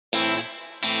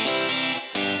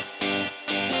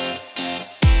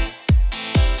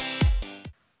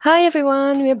Hi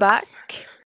everyone, we're back.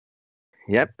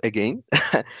 Yep, again.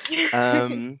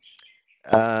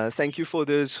 Thank you for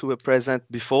those who were present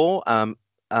before.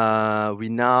 We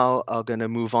now are going to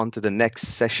move on to the next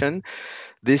session.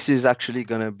 This is actually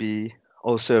going to be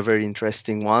also a very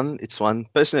interesting one. It's one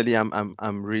personally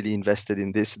I'm really invested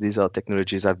in this. These are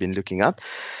technologies I've been looking at.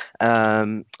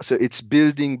 So it's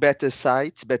building better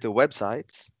sites, better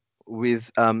websites with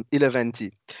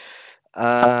Eleventy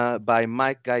by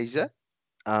Mike Geyser.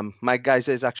 Mike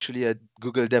Geyser is actually a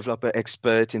Google developer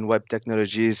expert in web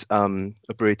technologies,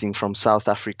 operating from South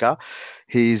Africa.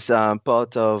 He's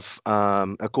part of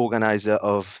a co-organizer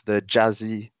of the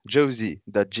Josie.js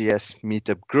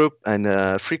meetup group and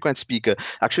a frequent speaker.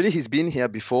 Actually, he's been here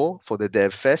before for the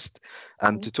Dev Fest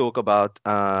to talk about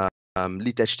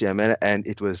lit HTML, and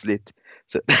it was lit.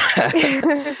 So,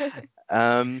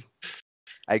 I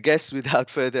guess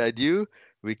without further ado,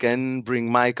 we can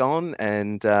bring Mike on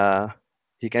and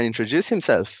he can introduce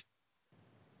himself.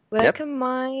 Welcome,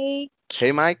 Mike.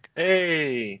 Hey, Mike.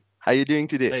 Hey. How are you doing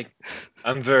today? Hey.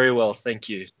 I'm very well, thank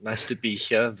you. Nice to be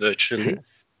here virtually.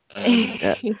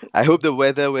 Yeah. I hope the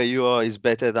weather where you are is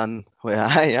better than where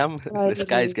I am. The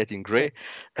sky is getting gray.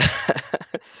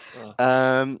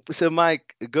 So,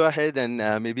 Mike, go ahead and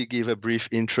maybe give a brief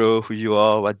intro, who you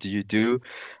are, what do you do,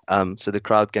 so the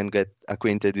crowd can get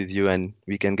acquainted with you and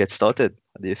we can get started.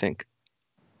 What do you think?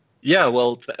 Yeah,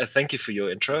 well, thank you for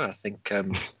your intro. I think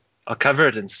I'll cover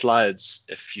it in slides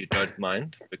if you don't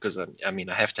mind, because I mean,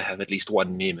 I have to have at least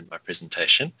one meme in my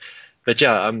presentation. But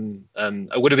yeah,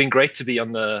 it would have been great to be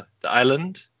on the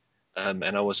island, and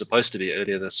I was supposed to be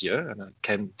earlier this year, and I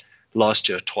came last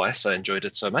year twice. I enjoyed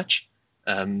it so much.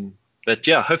 But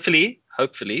yeah, hopefully,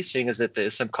 seeing as that there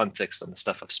is some context on the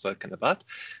stuff I've spoken about,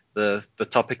 the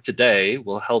topic today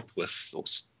will help with or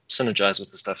synergize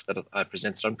with the stuff that I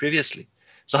presented on previously.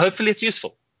 So hopefully it's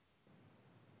useful.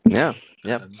 Yeah.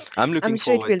 I'm looking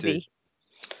forward to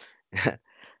it.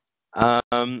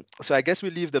 So I guess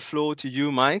we leave the floor to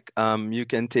you, Mike. You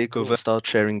can take over, start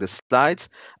sharing the slides.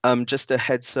 Just a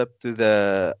heads up to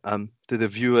the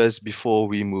viewers before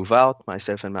we move out,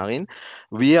 myself and Marine.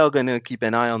 We are going to keep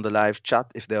an eye on the live chat.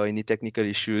 If there are any technical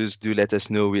issues, do let us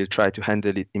know. We'll try to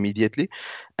handle it immediately.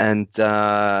 And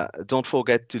don't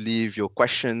forget to leave your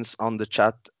questions on the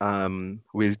chat.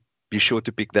 We'll be sure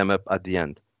to pick them up at the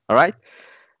end. All right?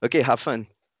 Okay, have fun.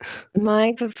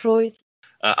 Mike, the floor is...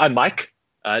 I'm Mike.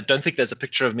 I don't think there's a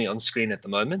picture of me on screen at the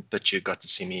moment, but you got to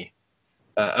see me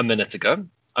a minute ago.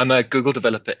 I'm a Google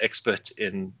developer expert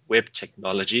in web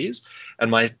technologies, and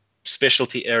my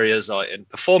specialty areas are in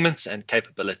performance and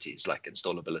capabilities like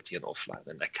installability and offline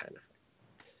and that kind of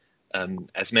thing.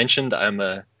 As mentioned, I'm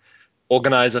a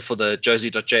organizer for the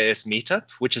Josie.js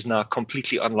meetup, which is now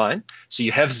completely online. So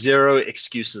you have zero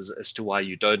excuses as to why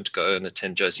you don't go and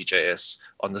attend Josie.js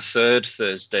on the third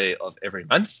Thursday of every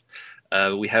month.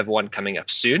 We have one coming up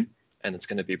soon, and it's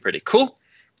going to be pretty cool.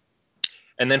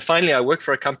 And then finally, I work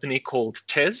for a company called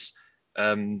Tez,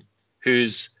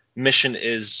 whose mission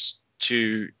is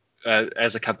to,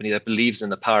 as a company that believes in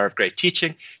the power of great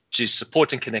teaching, to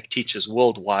support and connect teachers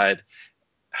worldwide,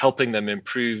 helping them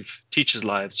improve teachers'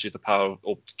 lives through the power,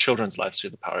 or children's lives through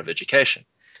the power of education.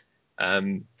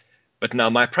 But now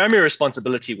my primary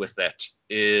responsibility with that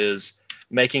is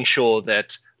making sure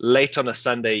that late on a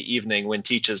Sunday evening, when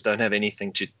teachers don't have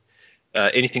anything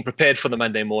prepared for the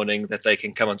Monday morning, that they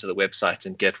can come onto the website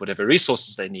and get whatever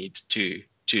resources they need to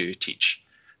teach.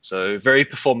 So very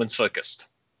performance focused.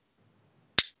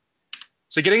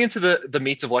 So getting into the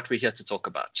meat of what we're here to talk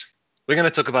about, we're going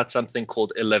to talk about something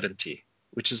called Eleventy,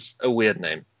 which is a weird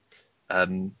name.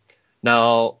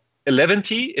 Now,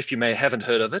 Eleventy, if you haven't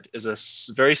heard of it, is a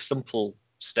very simple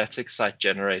static site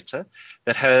generator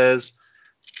that has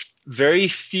very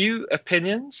few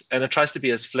opinions, and it tries to be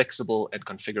as flexible and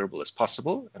configurable as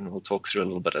possible. And we'll talk through a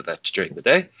little bit of that during the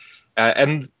day.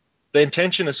 And the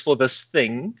intention is for this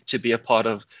thing to be a part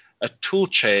of a tool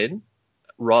chain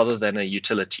rather than a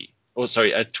utility,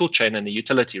 a tool chain and a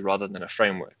utility rather than a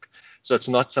framework. So it's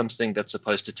not something that's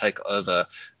supposed to take over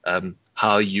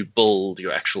how you build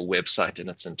your actual website in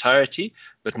its entirety,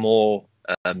 but more,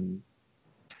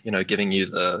 giving you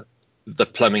the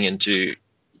plumbing into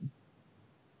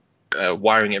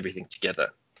wiring everything together.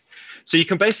 So you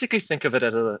can basically think of it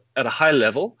at a high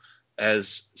level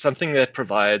as something that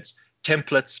provides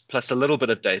templates plus a little bit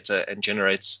of data and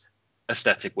generates a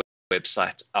static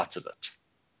website out of it.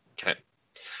 Okay.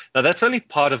 Now that's only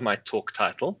part of my talk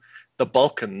title. The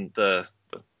bulk and the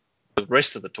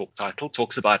rest of the talk title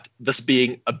talks about this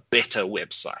being a better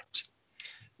website.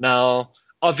 Now,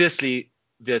 obviously,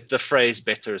 the phrase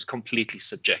better is completely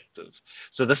subjective.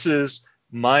 So this is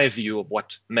my view of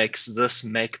what makes this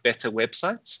make better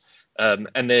websites.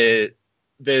 And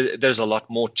there's a lot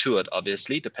more to it,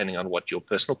 obviously, depending on what your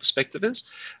personal perspective is.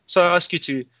 So I ask you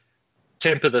to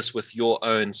temper this with your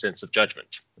own sense of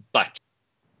judgment. But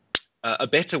a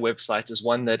better website is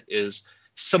one that is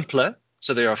simpler,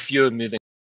 so there are fewer moving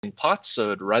parts,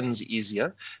 so it runs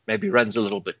easier, maybe runs a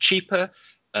little bit cheaper,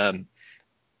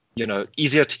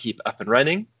 easier to keep up and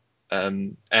running,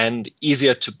 and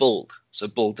easier to build. So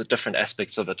build the different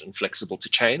aspects of it and flexible to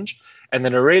change. And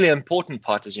then a really important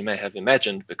part, as you may have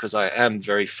imagined, because I am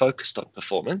very focused on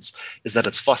performance, is that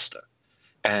it's faster.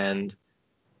 And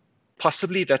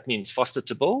possibly that means faster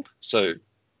to build, so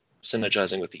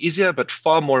synergizing with the easier, but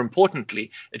far more importantly,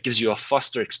 it gives you a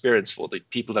faster experience for the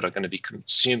people that are going to be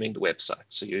consuming the website,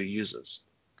 so your users.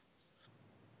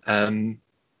 And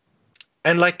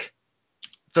like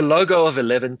the logo of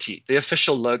Eleventy, the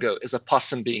official logo is a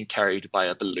possum being carried by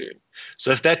a balloon.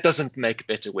 So if that doesn't make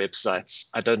better websites,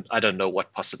 I don't know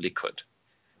what possibly could.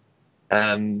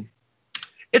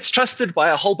 It's trusted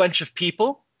by a whole bunch of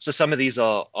people. So some of these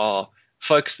are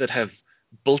folks that have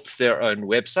built their own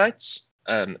websites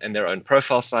and their own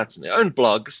profile sites and their own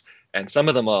blogs. And some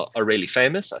of them are really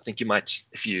famous. I think you might,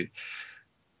 if you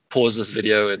pause this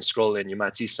video and scroll in, you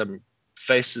might see some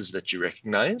faces that you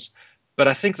recognize. But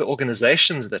I think the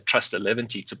organizations that trust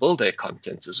Eleventy to build their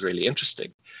content is really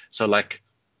interesting. So like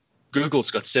Google's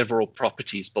got several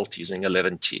properties built using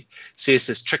Eleventy.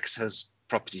 CSS Tricks has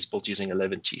properties built using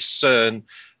Eleventy. CERN,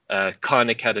 Khan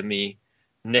Academy,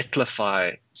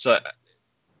 Netlify. So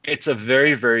it's a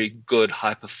very, very good,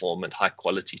 high-performant,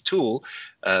 high-quality tool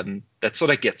that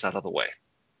sort of gets out of the way.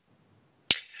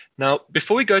 Now,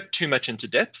 before we go too much into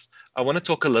depth, I want to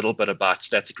talk a little bit about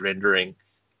static rendering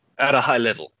at a high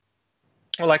level.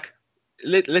 Or like,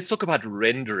 let's talk about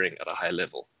rendering at a high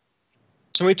level.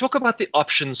 So when we talk about the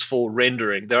options for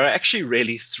rendering, there are actually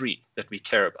really three that we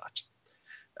care about.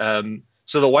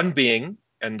 So the one being,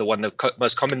 and the one that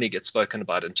most commonly gets spoken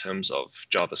about in terms of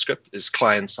JavaScript, is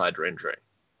client-side rendering,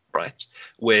 right?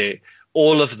 Where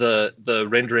all of the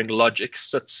rendering logic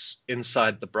sits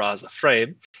inside the browser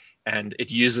frame, and it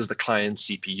uses the client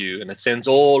CPU, and it sends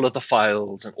all of the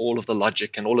files and all of the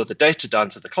logic and all of the data down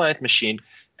to the client machine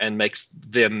and makes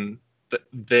their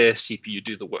CPU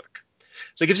do the work.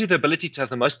 So it gives you the ability to have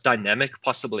the most dynamic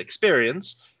possible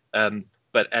experience,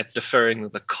 but at deferring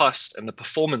the cost and the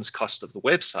performance cost of the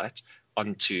website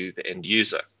onto the end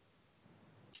user.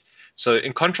 So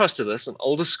in contrast to this, an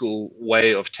older school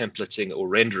way of templating or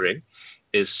rendering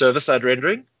is server-side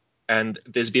rendering, and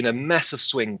there's been a massive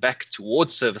swing back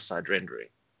towards server-side rendering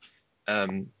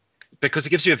because it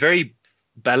gives you a very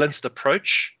balanced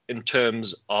approach in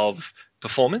terms of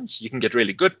performance. You can get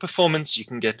really good performance, you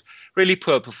can get really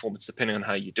poor performance depending on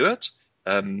how you do it,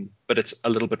 but it's a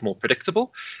little bit more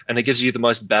predictable, and it gives you the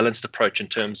most balanced approach in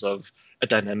terms of a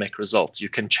dynamic result. You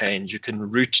can change, you can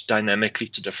route dynamically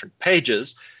to different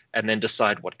pages and then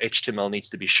decide what HTML needs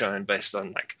to be shown based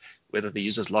on like whether the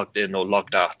user's logged in or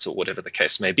logged out or whatever the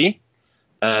case may be.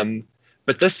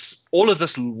 But all of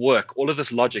this work, all of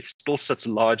this logic still sits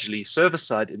largely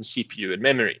server-side in CPU and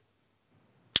memory.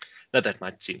 Now that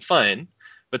might seem fine,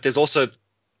 but there's also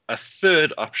a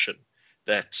third option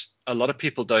that a lot of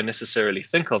people don't necessarily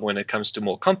think of when it comes to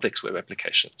more complex web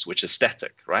applications, which is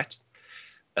static, right?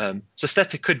 So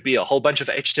static could be a whole bunch of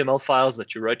HTML files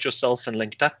that you wrote yourself and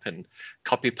linked up and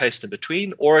copy paste in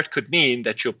between, or it could mean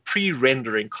that you're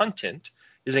pre-rendering content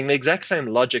using the exact same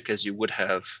logic as you would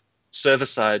have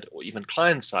server-side or even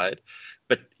client-side,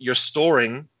 but you're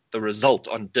storing the result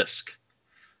on disk.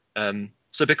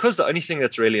 So because the only thing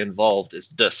that's really involved is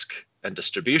disk and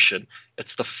distribution,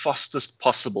 it's the fastest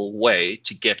possible way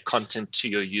to get content to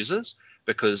your users,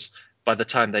 because by the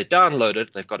time they download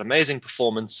it, they've got amazing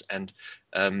performance, and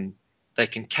they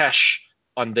can cache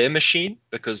on their machine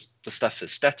because the stuff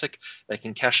is static. They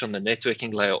can cache on the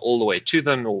networking layer all the way to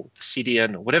them, or the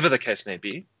CDN, or whatever the case may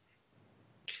be.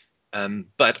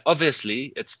 But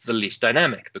obviously, it's the least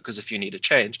dynamic, because if you need a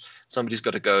change, somebody's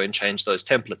got to go and change those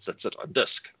templates that sit on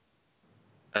disk.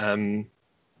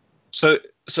 So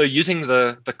using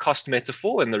the cost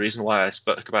metaphor, and the reason why I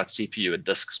spoke about CPU and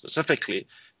disk specifically,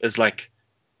 is like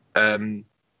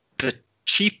the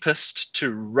cheapest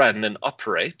to run and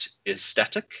operate is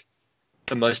static.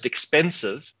 The most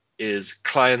expensive is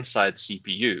client-side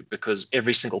CPU, because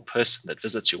every single person that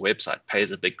visits your website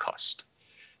pays a big cost.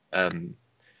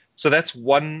 So that's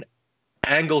one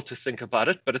angle to think about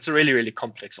it, but it's a really, really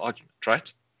complex argument,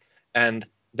 right? And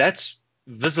that's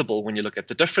visible when you look at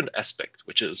the different aspect,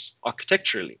 which is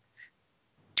architecturally.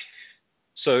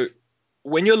 So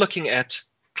when you're looking at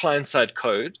client-side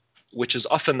code, which is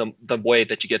often the way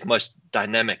that you get most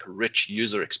dynamic, rich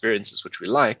user experiences, which we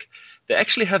like, they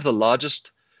actually have the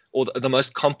largest or the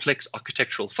most complex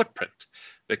architectural footprint,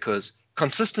 because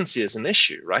consistency is an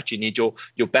issue, right? You need your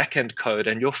back-end code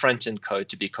and your front-end code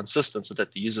to be consistent so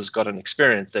that the user's got an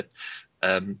experience that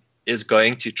is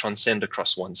going to transcend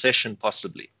across one session,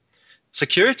 possibly.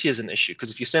 Security is an issue,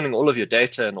 because if you're sending all of your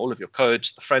data and all of your code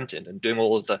to the front end and doing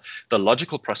all of the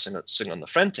logical processing on the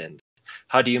front end,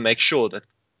 how do you make sure that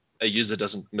a user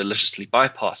doesn't maliciously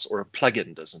bypass, or a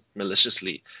plugin doesn't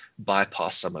maliciously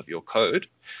bypass some of your code?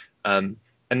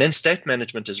 And then state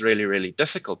management is really, really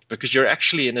difficult, because you're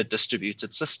actually in a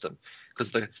distributed system,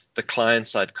 because the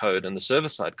client-side code and the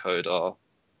server-side code are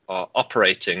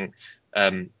operating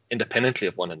independently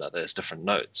of one another as different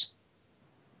nodes.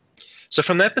 So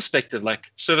from that perspective,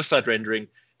 like, server-side rendering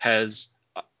has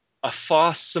a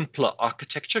far simpler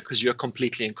architecture, because you're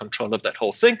completely in control of that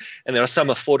whole thing. And there are some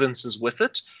affordances with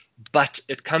it, but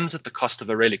it comes at the cost of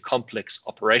a really complex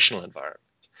operational environment.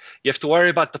 You have to worry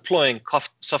about deploying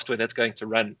software that's going to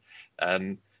run.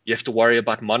 You have to worry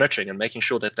about monitoring and making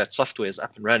sure that that software is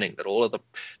up and running, that all of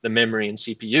the memory and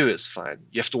CPU is fine.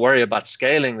 You have to worry about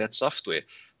scaling that software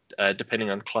depending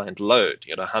on client load,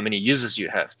 how many users you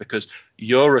have, because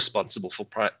you're responsible for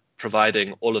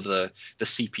providing all of the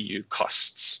CPU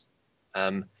costs.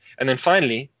 And then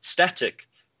finally, static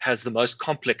has the most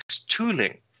complex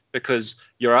tooling, because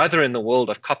you're either in the world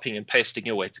of copying and pasting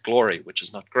your way to glory, which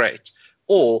is not great,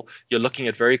 or you're looking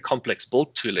at very complex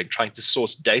build tooling, trying to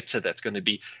source data that's going to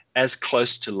be as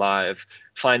close to live,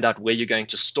 find out where you're going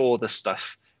to store the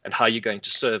stuff and how you're going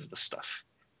to serve the stuff.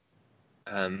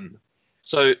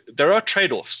 So there are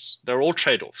trade-offs. They're all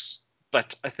trade-offs.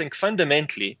 But I think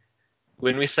fundamentally,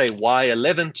 when we say why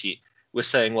Eleventy, we're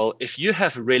saying, well, if you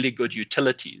have really good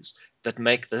utilities that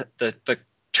make the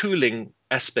tooling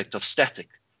aspect of static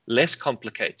less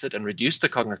complicated and reduce the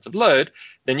cognitive load,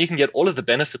 then you can get all of the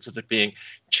benefits of it being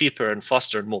cheaper and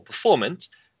faster and more performant,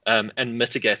 and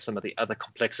mitigate some of the other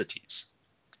complexities.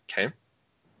 Okay.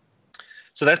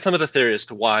 So that's some of the theory as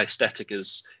to why static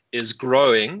is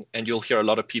growing, and you'll hear a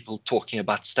lot of people talking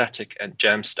about static and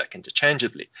Jamstack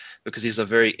interchangeably, because these are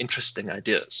very interesting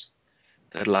ideas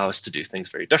that allow us to do things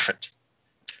very different.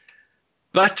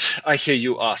 But I hear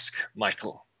you ask,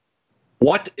 Michael,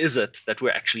 what is it that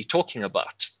we're actually talking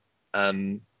about?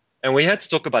 And we had to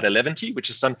talk about Eleventy, which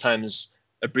is sometimes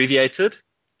abbreviated,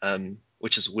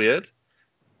 which is weird.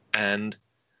 And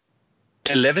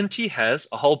Eleventy has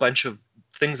a whole bunch of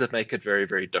things that make it very,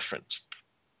 very different.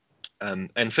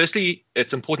 And firstly,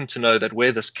 it's important to know that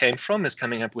where this came from is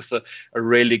coming up with a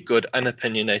really good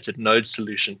unopinionated node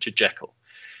solution to Jekyll.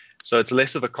 So it's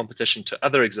less of a competition to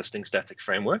other existing static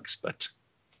frameworks, but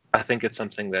I think it's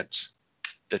something that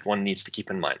one needs to keep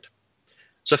in mind.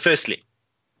 So firstly,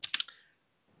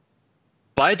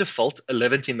 by default,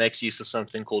 Eleventy makes use of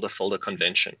something called a folder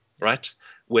convention, right?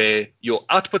 Where your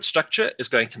output structure is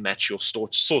going to match your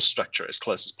source structure as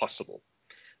close as possible.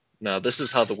 Now, this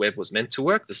is how the web was meant to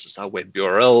work. This is how web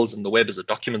URLs and the web as a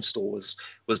document store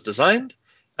was designed.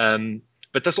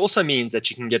 But this also means that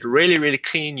you can get really, really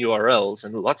clean URLs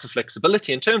and lots of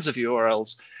flexibility in terms of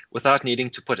URLs without needing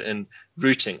to put in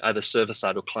routing, either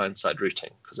server-side or client-side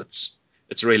routing, because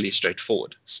it's really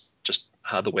straightforward. It's just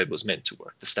how the web was meant to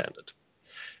work, the standard.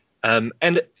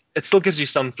 And it still gives you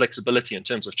some flexibility in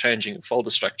terms of changing the folder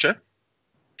structure,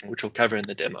 which we'll cover in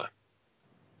the demo.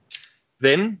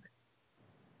 Then,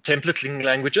 templating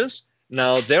languages.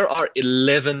 Now, there are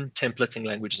 11 templating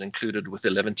languages included with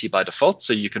Eleventy by default,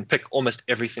 so you can pick almost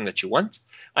everything that you want.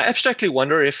 I abstractly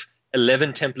wonder if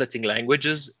 11 templating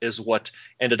languages is what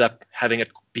ended up having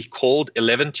it be called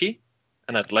Eleventy,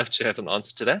 and I'd love to have an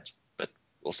answer to that, but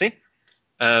we'll see.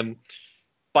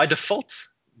 By default,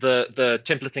 the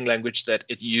templating language that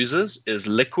it uses is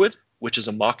Liquid, which is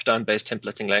a Markdown-based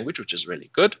templating language, which is really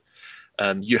good.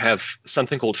 You have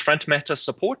something called front matter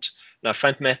support. Now,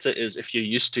 front matter is, if you're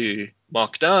used to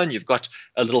Markdown, you've got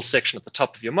a little section at the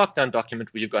top of your Markdown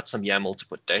document where you've got some YAML to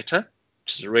put data,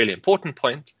 which is a really important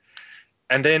point.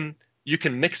 And then you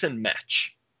can mix and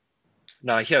match.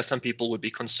 Now, here some people would be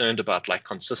concerned about like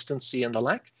consistency and the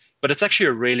like, but it's actually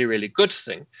a really, really good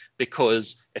thing,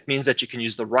 because it means that you can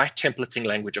use the right templating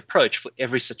language approach for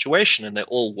every situation, and they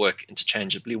all work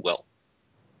interchangeably well.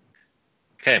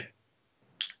 Okay.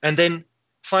 And then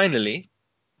finally,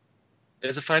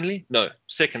 is it finally? No,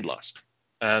 second last.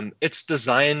 It's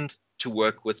designed to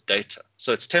work with data.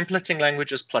 So it's templating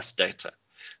languages plus data.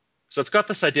 So it's got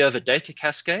this idea of a data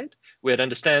cascade, where it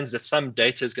understands that some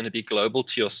data is going to be global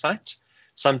to your site,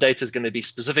 some data is going to be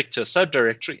specific to a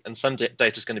subdirectory, and some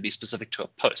data is going to be specific to a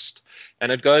post.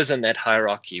 And it goes in that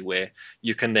hierarchy where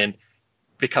you can then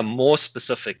become more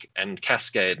specific and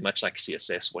cascade, much like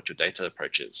CSS, what your data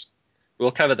approach is.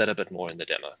 We'll cover that a bit more in the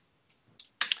demo.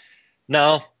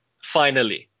 Now,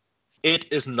 finally, it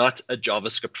is not a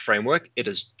JavaScript framework. It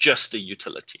is just a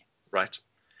utility, right?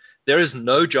 There is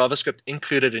no JavaScript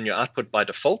included in your output by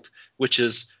default, which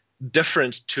is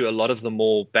different to a lot of the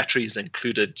more batteries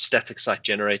included static site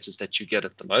generators that you get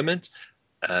at the moment.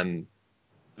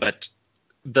 But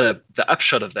the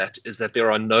upshot of that is that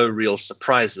there are no real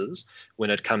surprises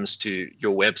when it comes to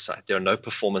your website. There are no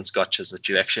performance gotchas that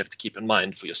you actually have to keep in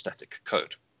mind for your static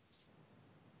code.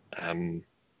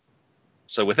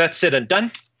 So with that said and done,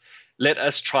 let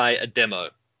us try a demo.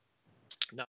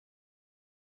 Now,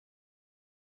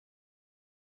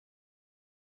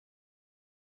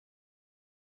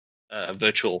 a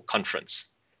virtual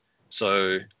conference.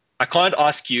 So I can't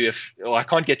ask you or I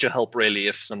can't get your help really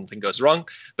if something goes wrong,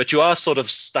 but you are sort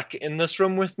of stuck in this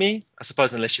room with me, I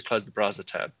suppose, unless you close the browser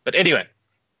tab. But anyway.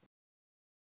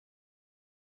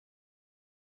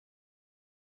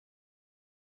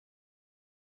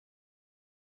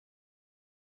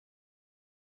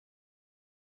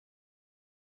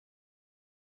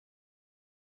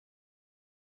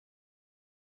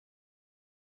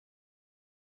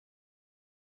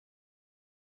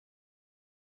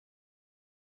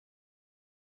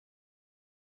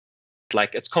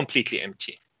 Like it's completely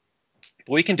empty.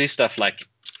 We can do stuff like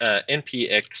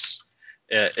npx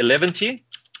Eleventy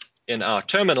in our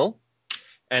terminal,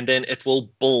 and then it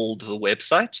will build the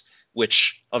website,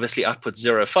 which obviously outputs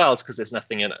 0 files because there's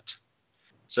nothing in it.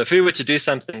 So if we were to do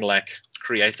something like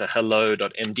create a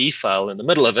hello.md file in the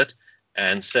middle of it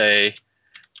and say,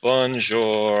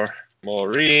 bonjour,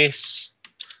 Maurice,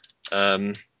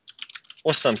 or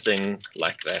something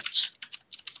like that,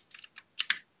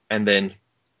 and then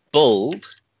build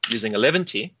using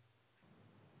Eleventy,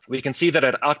 we can see that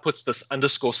it outputs this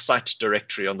underscore site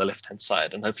directory on the left-hand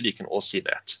side, and hopefully you can all see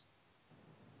that.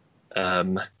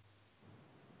 And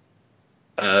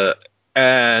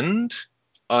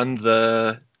on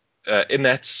the in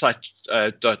that site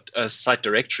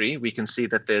directory, we can see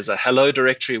that there's a hello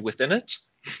directory within it,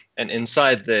 and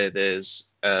inside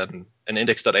there's an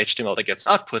index.html that gets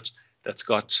output that's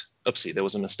got, oopsie, there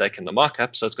was a mistake in the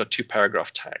markup, so it's got 2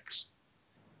 paragraph tags.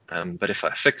 But if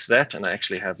I fix that and I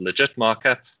actually have legit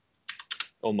markup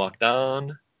or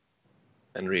markdown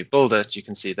and rebuild it, you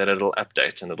can see that it'll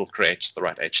update and it'll create the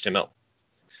right HTML.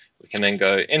 We can then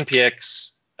go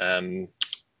npx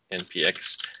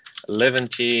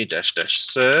Eleventy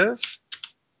 --serve.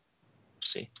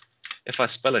 See, if I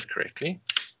spell it correctly.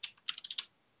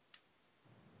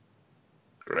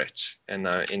 Great. And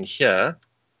now in here,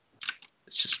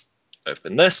 let's just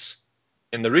open this.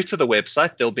 In the root of the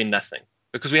website, there'll be nothing,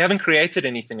 because we haven't created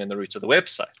anything in the root of the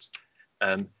website.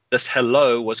 This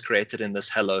hello was created in this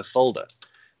hello folder.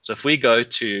 So if we go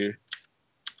to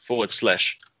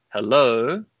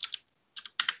 /hello,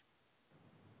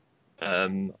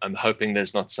 I'm hoping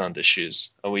there's not sound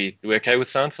issues. Are we okay with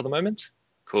sound for the moment?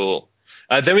 Cool.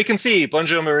 Then we can see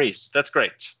bonjour Maurice. That's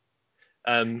great.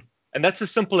 And that's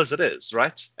as simple as it is,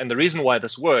 right? And the reason why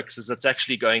this works is it's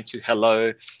actually going to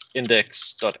hello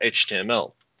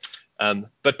index.html.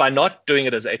 But by not doing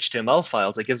it as HTML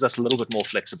files, it gives us a little bit more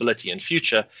flexibility in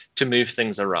future to move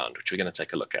things around, which we're going to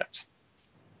take a look at.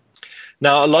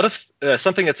 Now, a lot of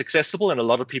something that's accessible and a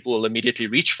lot of people will immediately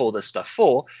reach for this stuff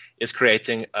for is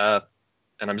creating a,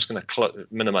 and I'm just going to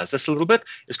minimize this a little bit,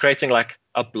 is creating like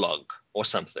a blog or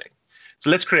something. So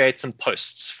let's create some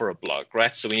posts for a blog,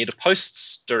 right? So we need a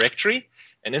posts directory,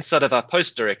 and inside of our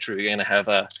post directory, we're going to have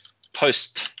a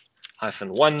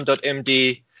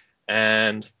post-1.md,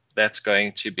 and that's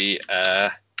going to be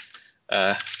a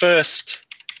first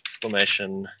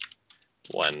exclamation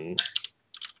 1.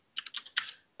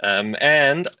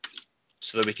 And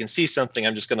so that we can see something,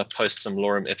 I'm just going to post some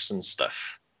lorem ipsum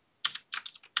stuff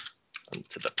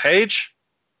onto the page.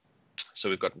 So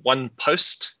we've got one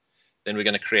post. Then we're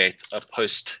going to create a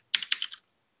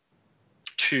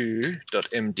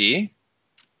post2.md,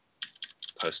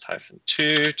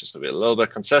 post-2, just to be a little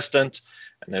bit consistent.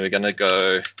 And then we're going to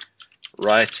go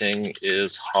writing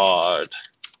is hard,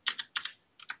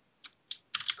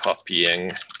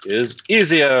 copying is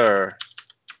easier.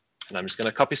 And I'm just going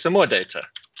to copy some more data.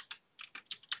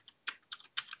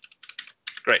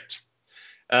 Great.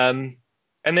 And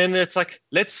then it's like,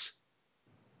 let's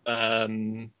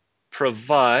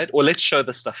provide, or let's show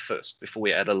the stuff first before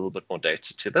we add a little bit more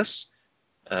data to this.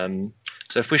 So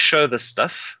if we show this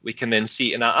stuff, we can then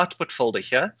see in our output folder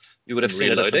here, you would have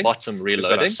seen it at the bottom, reloading.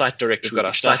 We've got our site directory,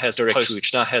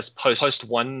 which now has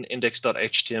post1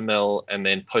 index.html and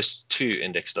then post2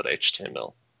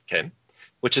 index.html, okay,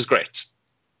 which is great.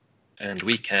 And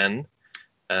we can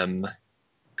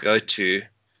go to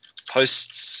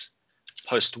posts,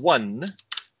 post 1,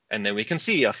 and then we can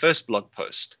see our first blog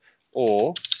post,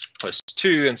 or post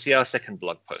 2 and see our second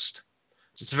blog post.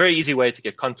 So it's a very easy way to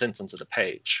get content onto the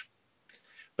page.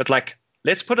 But like,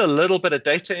 let's put a little bit of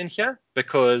data in here,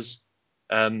 because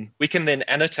we can then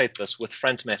annotate this with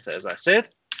front matter, as I said.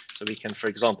 So we can, for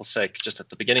example, say just at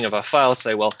the beginning of our file,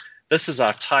 say, well, this is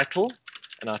our title,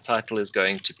 and our title is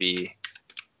going to be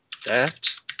that.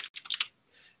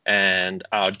 And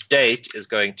our date is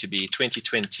going to be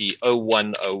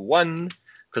 2020-01-01,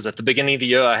 because at the beginning of the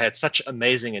year, I had such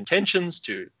amazing intentions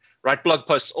to write blog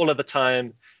posts all of the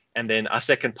time. And then our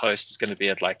second post is going to be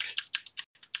at like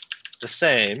the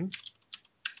same.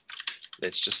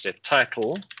 Let's just set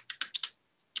title.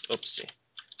 Oopsie.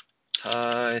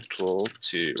 Title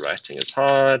to writing is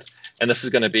hard. And this is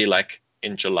going to be like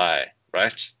in July,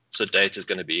 right? So date is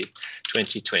going to be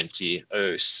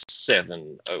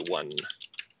 2020-07-01.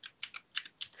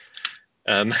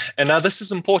 And now this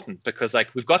is important because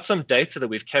like we've got some data that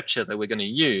we've captured that we're going to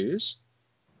use,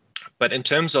 but in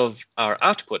terms of our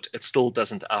output, it still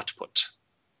doesn't output.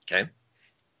 Okay.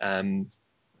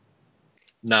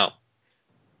 Now,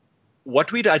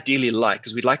 what we'd ideally like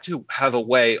is we'd like to have a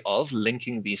way of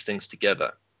linking these things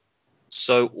together.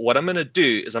 So what I'm going to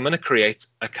do is I'm going to create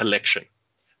a collection.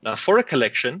 Now, for a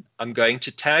collection, I'm going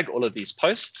to tag all of these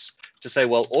posts to say,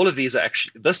 well, all of these are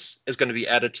actually, this is going to be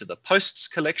added to the posts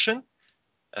collection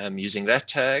using that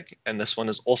tag. And this one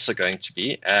is also going to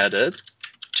be added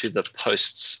to the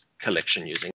posts collection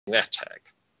using that tag.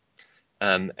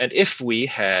 And if we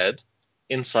had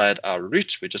inside our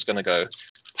root, we're just going to go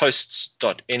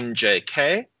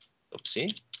posts.njk.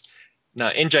 Oopsie.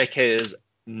 Now, njk is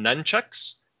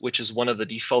nunchucks, which is one of the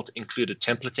default included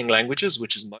templating languages,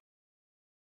 which is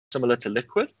similar to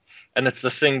Liquid. And it's the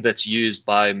thing that's used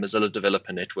by Mozilla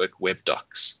Developer Network web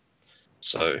docs.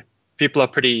 So people are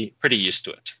pretty used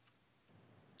to it.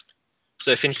 So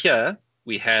if in here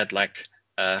we had like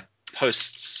a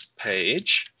posts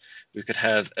page, we could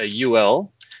have a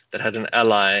UL that had an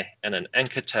li and an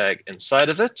anchor tag inside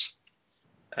of it.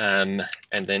 And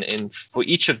then for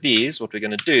each of these, what we're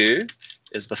going to do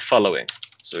is the following.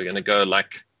 So we're going to go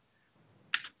like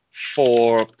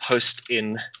for post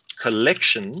in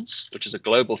collections, which is a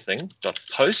global thing, dot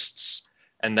posts,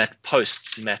 and that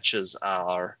posts matches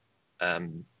our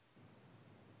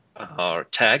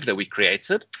tag that we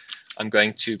created. I'm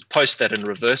going to post that in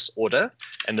reverse order,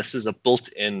 and this is a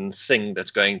built-in thing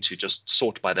that's going to just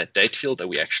sort by that date field that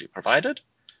we actually provided.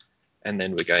 And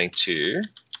then we're going to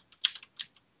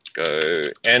go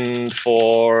N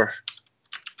for,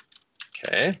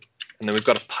 okay, and then we've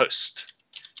got a post.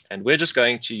 And we're just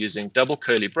going to, using double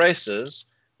curly braces,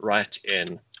 write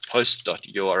in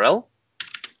post.url,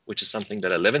 which is something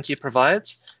that Eleventy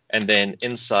provides. And then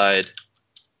inside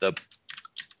the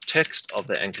text of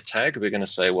the anchor tag, we're going to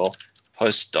say, well,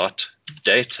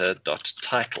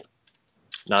 post.data.title.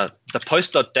 Now, the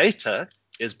post.data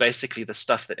is basically the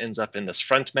stuff that ends up in this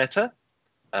front matter.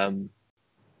 And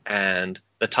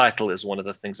the title is one of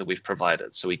the things that we've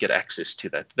provided. So we get access to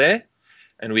that there.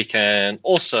 And we can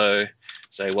also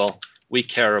say, well, we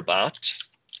care about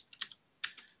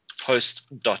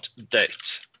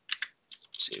post.date.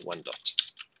 See, one dot.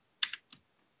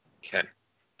 Okay.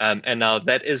 And now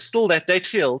that is still that date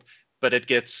field, but it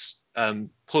gets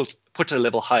put a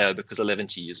level higher because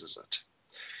Eleventy uses it.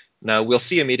 Now we'll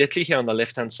see immediately here on the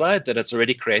left-hand side that it's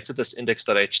already created this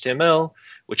index.html,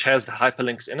 which has the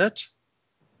hyperlinks in it.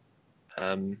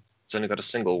 It's only got a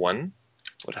single one.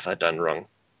 What have I done wrong?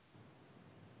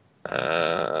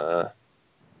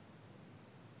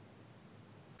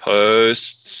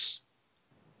 Posts.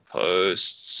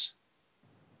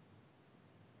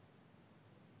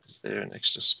 Is there an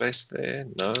extra space there?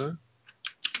 No.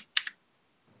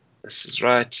 This is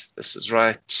right. This is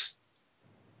right.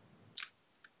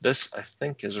 This, I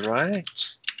think, is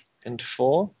right. And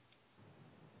 4.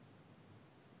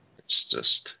 It's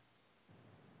just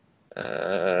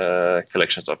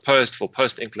collections.post for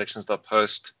post in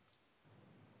collections.post.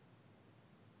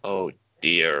 Oh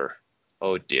dear.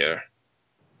 Oh dear.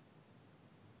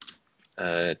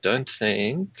 Don't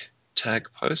think tag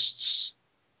posts.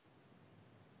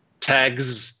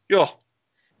 Tags. Yo.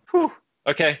 Whew.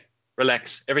 Okay.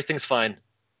 Relax. Everything's fine.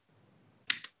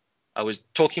 I was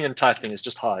talking and typing is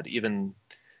just hard, even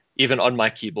on my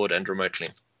keyboard and remotely.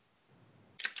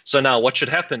 So now what should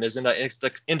happen is in our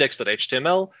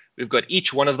index.html, we've got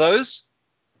each one of those.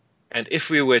 And if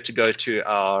we were to go to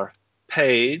our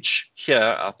page here,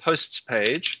 our posts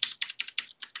page,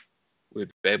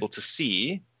 we'd be able to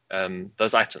see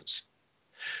those items,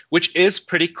 which is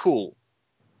pretty cool.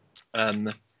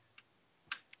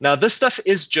 Now, this stuff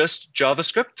is just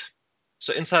JavaScript.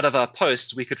 So inside of our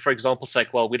post, we could, for example, say,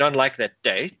 well, we don't like that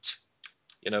date,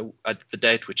 the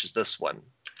date, which is this one.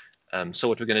 So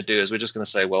what we're going to do is we're just going to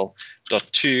say, well,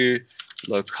 .to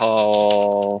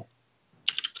locale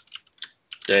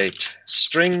date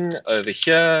string over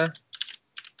here.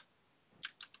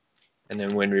 And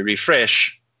then when we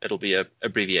refresh, it'll be a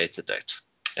abbreviated date,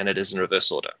 and it is in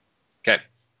reverse order. Okay.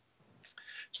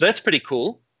 So that's pretty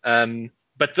cool.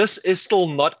 But this is still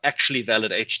not actually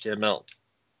valid HTML.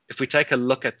 If we take a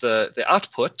look at the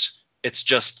output, it's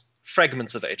just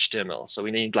fragments of HTML. So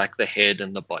we need like the head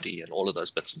and the body and all of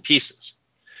those bits and pieces.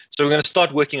 So we're going to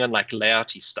start working on like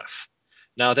layouty stuff.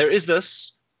 Now there is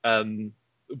this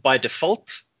by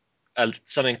default,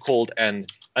 something called an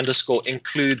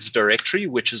 _includes directory,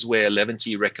 which is where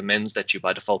Eleventy recommends that you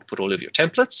by default put all of your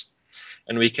templates.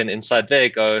 And we can inside there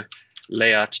go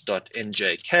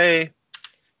layout.njk.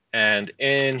 And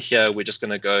in here, we're just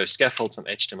going to go scaffold some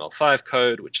HTML5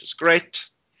 code, which is great.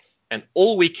 And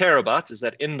all we care about is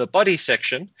that in the body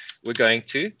section, we're going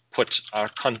to put our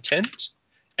content.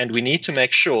 And we need to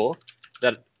make sure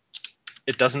that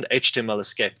it doesn't HTML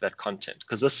escape that content,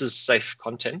 because this is safe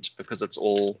content because it's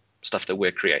all stuff that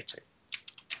we're creating.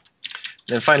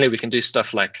 And then finally, we can do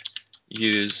stuff like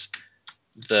use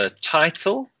the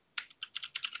title,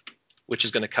 which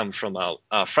is going to come from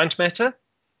our front meta.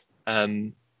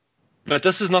 But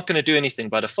this is not going to do anything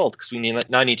by default because we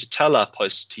now need to tell our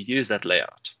posts to use that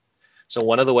layout. So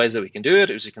one of the ways that we can do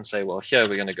it is we can say, well, here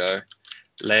we're going to go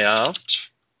layout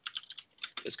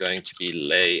is going to be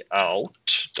layout.njk.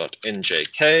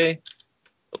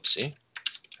 Oopsie.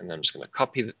 And then I'm just going to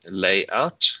copy the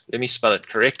layout. Let me spell it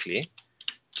correctly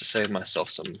to save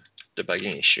myself some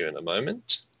debugging issue in a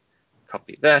moment.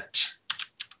 Copy that.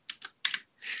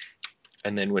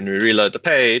 And then when we reload the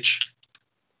page,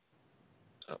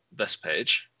 this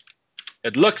page,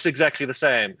 it looks exactly the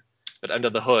same, but under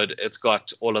the hood, it's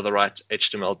got all of the right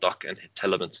HTML doc and hit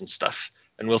elements and stuff.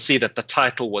 And we'll see that the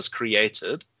title was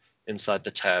created inside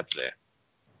the tab there.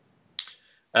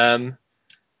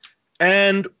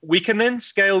 And we can then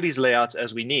scale these layouts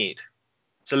as we need.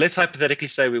 So let's hypothetically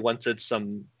say we wanted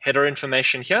some header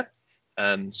information here.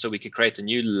 So we could create a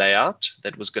new layout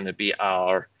that was going to be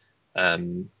our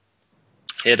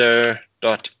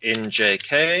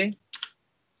header.njk.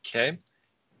 Okay.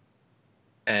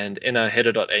 And in our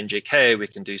header.njk, we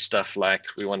can do stuff like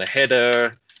we want a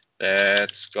header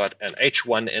that's got an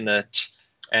h1 in it,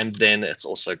 and then it's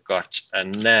also got a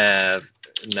nav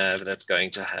that's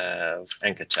going to have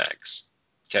anchor tags.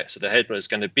 Okay, so the header is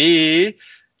going to be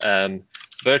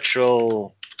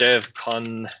virtual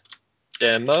devcon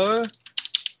demo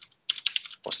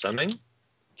or something.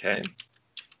 Okay.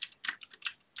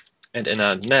 And in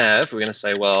our nav, we're going to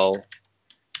say, well,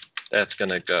 that's going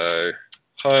to go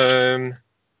home.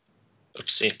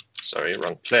 Oopsie, sorry,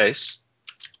 wrong place.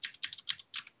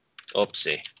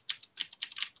 Oopsie.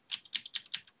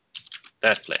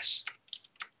 That place.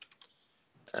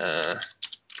 And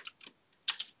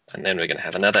then we're going to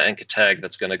have another anchor tag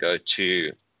that's going to go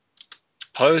to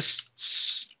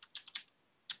posts.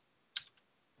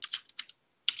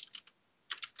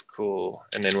 Cool.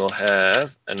 And then we'll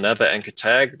have another anchor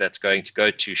tag that's going to go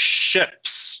to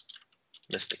ships,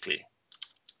 mystically.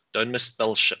 Don't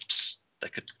misspell ships.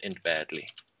 That could end badly.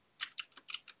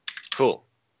 Cool.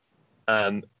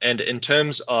 And in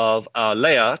terms of our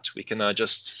layout, we can now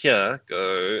just here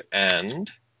go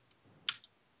and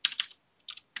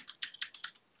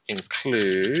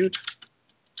include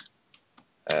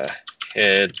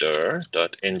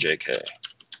header.njk.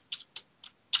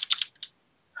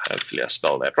 Hopefully I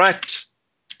spelled that right.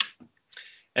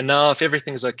 And now if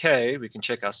everything's okay, we can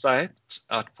check our site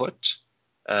output.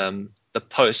 The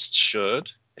post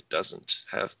should, it doesn't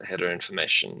have the header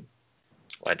information.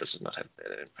 Why does it not have the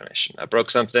header information? I broke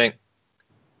something.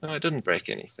 No, I didn't break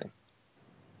anything.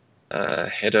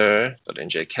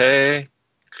 Header.njk,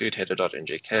 include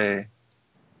header.njk.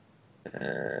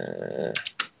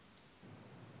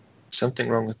 Something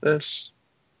wrong with this.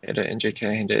 Header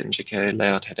NJK,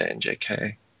 layout header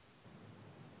NJK.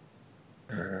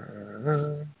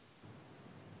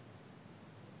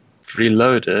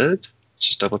 Reloaded.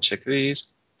 Just double check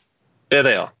these. There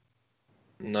they are.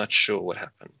 Not sure what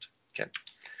happened. Okay.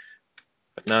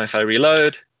 But now if I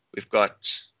reload, we've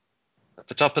got at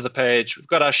the top of the page, we've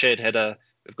got our shared header,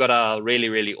 we've got our really,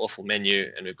 really awful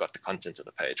menu, and we've got the content of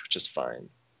the page, which is fine.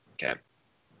 Okay.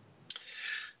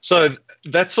 So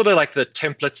that's sort of like the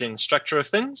templating structure of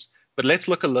things, but let's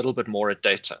look a little bit more at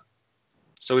data.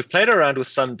 So we've played around with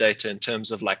some data in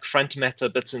terms of like front meta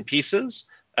bits and pieces,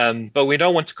 but we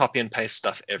don't want to copy and paste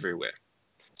stuff everywhere.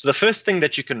 So the first thing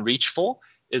that you can reach for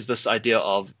is this idea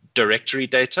of directory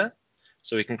data.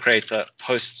 So we can create a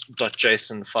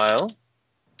posts.json file.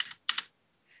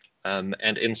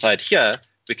 And inside here,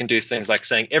 we can do things like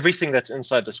saying everything that's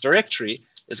inside this directory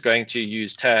is going to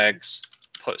use tags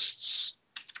posts,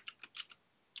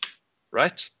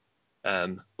 right?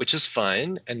 Which is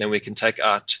fine. And then we can take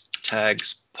out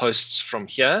tags posts from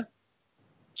here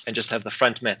and just have the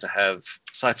front meta have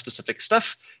site-specific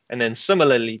stuff. And then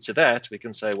similarly to that, we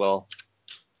can say, well,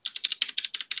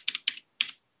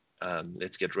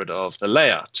 let's get rid of the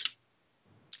layout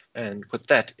and put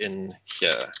that in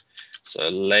here. So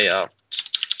layout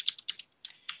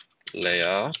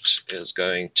is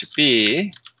going to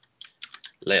be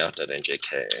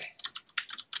layout.njk.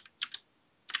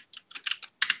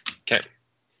 Okay.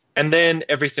 And then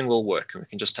everything will work. And we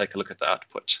can just take a look at the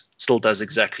output. Still does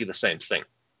exactly the same thing.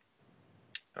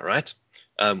 All right.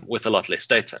 With a lot less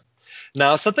data.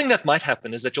 Now, something that might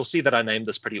happen is that you'll see that I named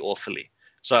this pretty awfully.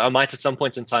 So I might at some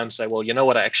point in time say, well, you know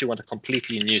what? I actually want a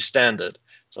completely new standard.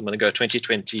 So I'm going to go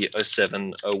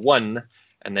 2020-07-01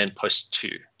 and then post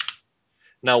 2.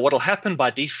 Now, what will happen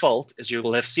by default is you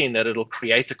will have seen that it'll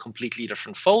create a completely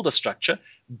different folder structure,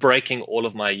 breaking all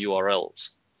of my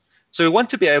URLs. So we want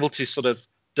to be able to sort of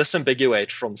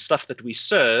disambiguate from stuff that we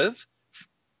serve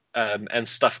and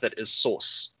stuff that is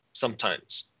source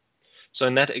sometimes. So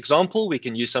in that example, we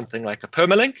can use something like a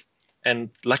permalink.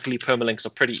 And luckily, permalinks are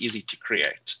pretty easy to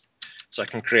create. So I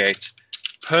can create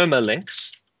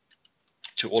permalinks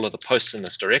to all of the posts in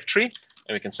this directory.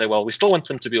 And we can say, well, we still want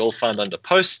them to be all found under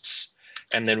posts.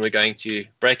 And then we're going to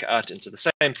break out into the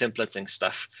same templating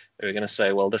stuff. And we're going to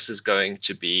say, well, this is going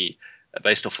to be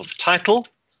based off of title.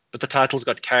 But the title's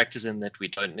got characters in that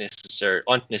we aren't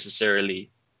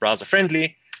necessarily browser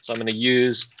friendly. So I'm going to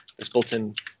use this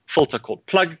built-in filter called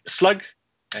slug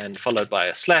and followed by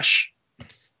a slash.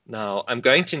 Now, I'm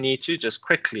going to need to just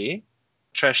quickly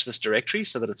trash this directory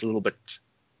so that it's a little bit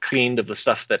cleaned of the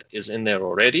stuff that is in there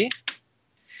already.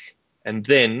 And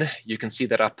then you can see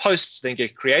that our posts then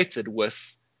get created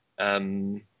with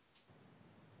permalink,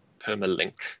 not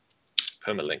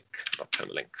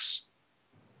permalinks.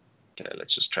 Okay,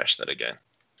 let's just trash that again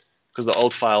because the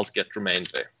old files remain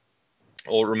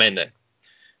there.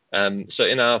 So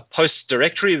in our posts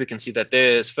directory, we can see that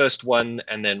there's first one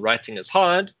and then writing is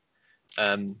hard.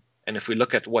 And if we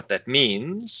look at what that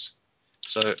means,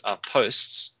 so our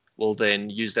posts will then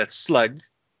use that slug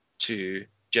to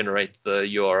generate the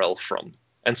URL from.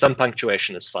 And some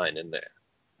punctuation is fine in there.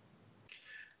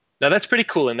 Now that's pretty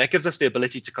cool. And that gives us the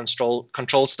ability to control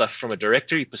stuff from a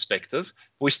directory perspective.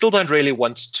 But we still don't really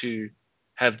want to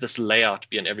have this layout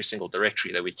be in every single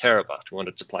directory that we care about. We want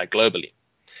it to apply globally.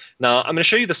 Now I'm going to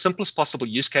show you the simplest possible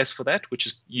use case for that, which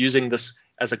is using this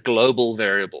as a global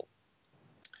variable.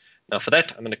 Now for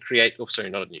that, I'm going to create, not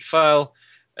a new file,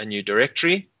 a new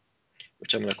directory,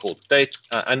 which I'm going to call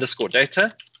underscore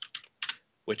data,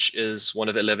 which is one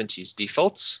of Eleventy's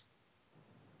defaults.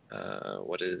 I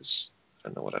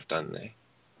don't know what I've done there.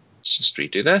 Let's just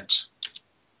redo that.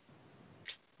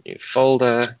 New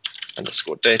folder,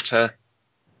 underscore data.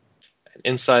 And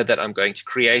inside that, I'm going to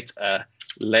create a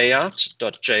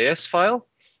layout.js file.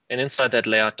 And inside that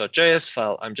layout.js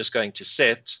file, I'm just going to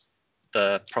set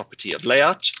the property of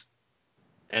layout.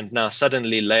 And now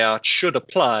suddenly layout should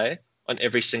apply on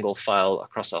every single file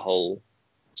across a whole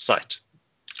site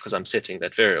because I'm setting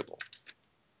that variable.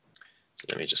 So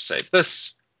let me just save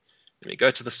this. Let me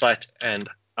go to the site and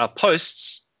our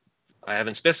posts, I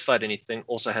haven't specified anything,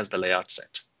 also has the layout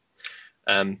set.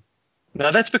 Now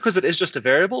that's because it is just a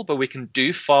variable, but we can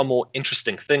do far more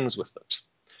interesting things with it.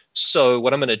 So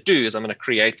what I'm going to do is I'm going to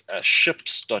create a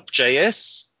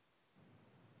ships.js.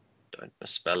 Don't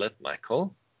misspell it,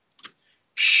 Michael.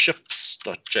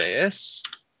 Ships.js.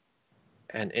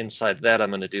 And inside that, I'm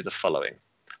going to do the following.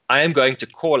 I am going to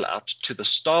call out to the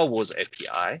Star Wars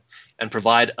API and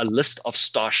provide a list of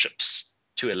starships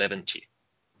to Eleventy.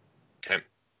 Okay.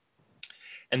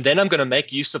 And then I'm going to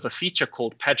make use of a feature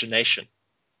called pagination,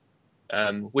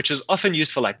 which is often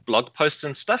used for like blog posts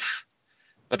and stuff.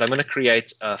 But I'm going to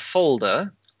create a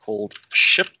folder called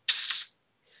ships.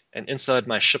 And inside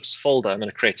my ships folder, I'm going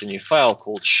to create a new file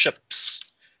called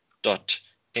ships.njk.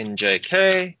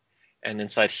 And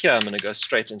inside here, I'm going to go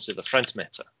straight into the front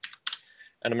meta.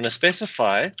 And I'm going to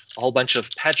specify a whole bunch of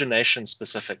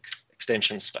pagination-specific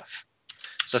extension stuff.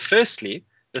 So firstly,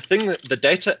 the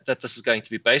data that this is going to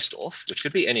be based off, which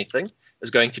could be anything,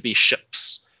 is going to be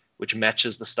ships, which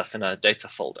matches the stuff in our data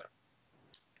folder.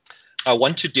 I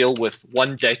want to deal with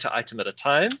one data item at a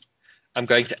time. I'm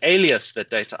going to alias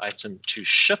that data item to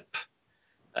ship.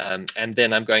 And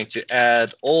then I'm going to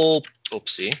add all,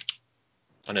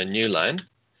 on a new line,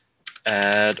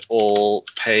 add all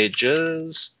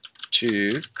pages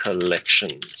to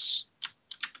collections.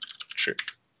 True.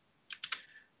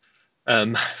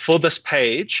 For this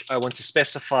page, I want to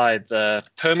specify the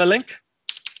permalink.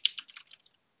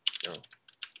 Oh,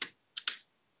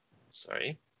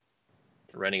 sorry,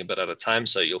 I'm running a bit out of time,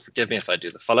 so you'll forgive me if I do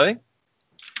the following.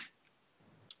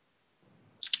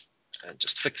 And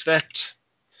just fix that.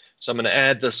 So I'm going to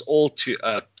add this all to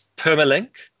a permalink,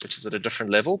 which is at a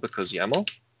different level because YAML.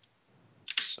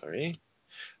 Sorry.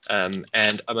 And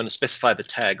I'm going to specify the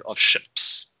tag of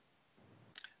ships.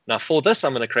 Now for this,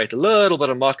 I'm going to create a little bit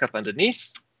of markup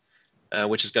underneath,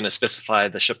 which is going to specify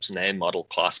the ship's name, model,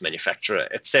 class, manufacturer,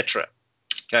 etc.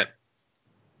 Okay.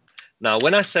 Now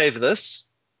when I save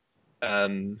this,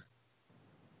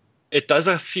 it does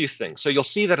a few things. So you'll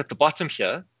see that at the bottom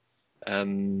here,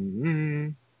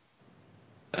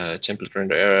 template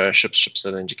render error,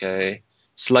 ships.ngk,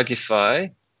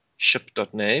 slugify,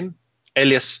 ship.name,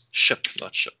 alias ship,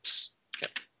 not ships.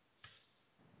 Okay.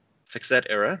 Fix that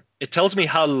error. It tells me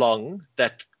how long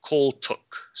that call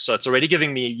took. So it's already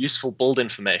giving me useful build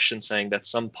information saying that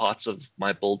some parts of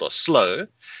my build are slow,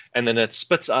 and then it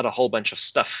spits out a whole bunch of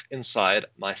stuff inside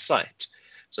my site.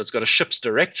 So it's got a ships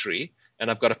directory,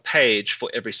 and I've got a page for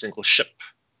every single ship.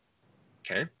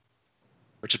 Okay,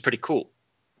 which is pretty cool.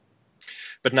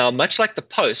 But now, much like the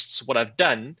posts, what I've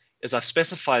done is I've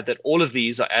specified that all of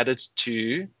these are added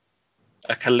to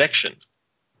a collection.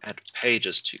 Add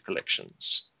pages to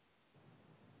collections.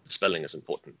 The spelling is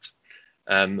important.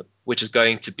 Which is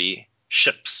going to be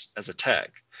ships as a tag.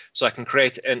 So I can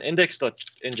create an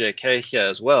index.njk here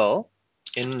as well.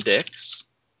 Index.njk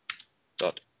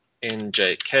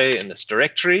in this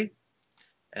directory.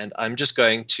 And I'm just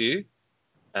going to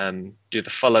do the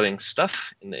following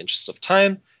stuff in the interest of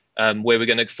time. Where we're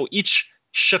going to, for each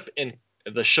ship in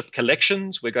the ship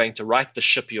collections, we're going to write the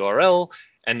ship URL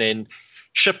and then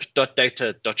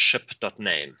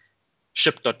ship.data.ship.name.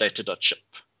 Ship.data.ship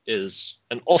is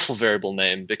an awful variable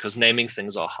name because naming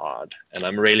things are hard. And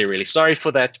I'm really, really sorry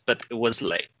for that, but it was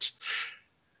late.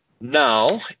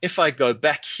 Now, if I go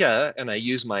back here and I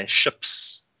use my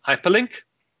ships hyperlink,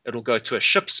 it'll go to a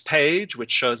ships page, which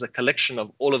shows a collection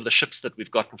of all of the ships that we've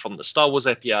gotten from the Star Wars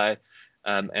API.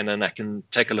 And then I can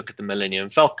take a look at the Millennium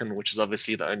Falcon, which is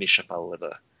obviously the only ship I'll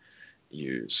ever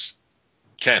use.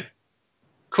 Okay,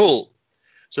 cool.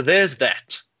 So there's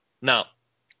that. Now,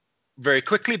 very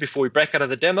quickly, before we break out of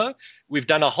the demo, we've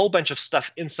done a whole bunch of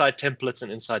stuff inside templates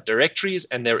and inside directories,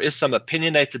 and there is some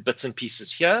opinionated bits and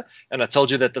pieces here. And I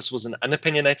told you that this was an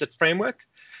unopinionated framework.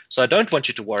 So I don't want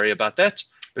you to worry about that,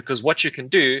 because what you can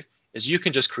do is you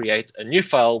can just create a new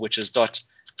file, which is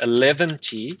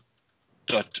 .eleventy.js,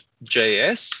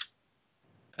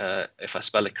 if I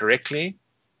spell it correctly,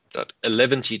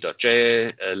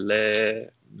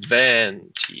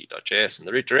 .eleventy.js in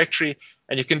the root directory,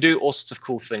 and you can do all sorts of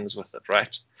cool things with it,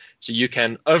 right? So you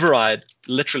can override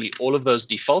literally all of those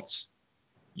defaults.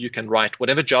 You can write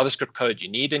whatever JavaScript code you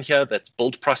need in here that's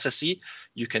build processy.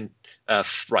 You can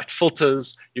write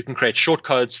filters. You can create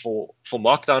shortcodes for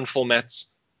markdown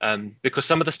formats, because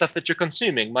some of the stuff that you're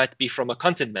consuming might be from a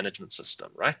content management system,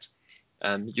 right?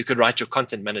 You could write your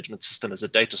content management system as a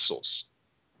data source.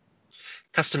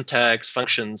 Custom tags,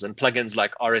 functions, and plugins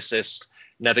like RSS,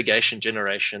 navigation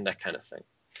generation, that kind of thing.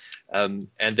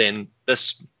 And then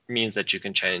this means that you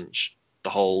can change the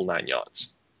whole 9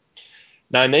 yards.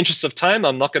 Now, in the interest of time,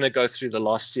 I'm not going to go through the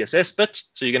last CSS bit,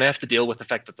 so you're going to have to deal with the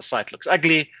fact that the site looks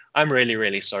ugly. I'm really,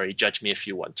 really sorry. Judge me if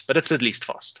you want, but it's at least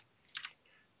fast.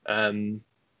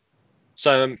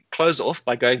 So I'm close off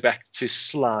by going back to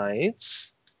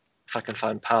slides. If I can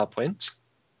find PowerPoint,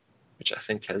 which I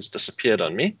think has disappeared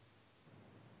on me.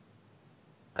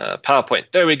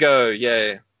 PowerPoint, there we go,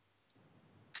 yay.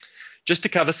 Just to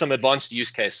cover some advanced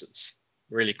use cases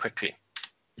really quickly.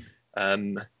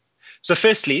 So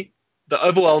firstly, the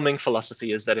overwhelming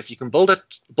philosophy is that if you can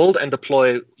build and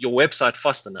deploy your website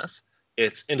fast enough,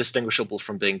 it's indistinguishable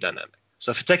from being dynamic.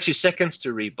 So if it takes you seconds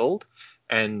to rebuild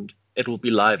and it will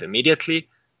be live immediately,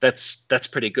 that's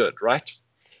pretty good, right?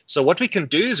 So what we can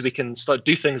do is we can start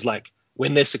do things like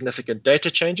when there's significant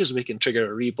data changes, we can trigger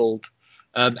a rebuild.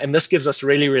 And this gives us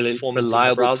really, really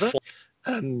reliable browser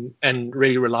and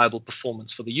really reliable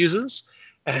performance for the users.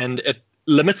 And it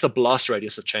limits the blast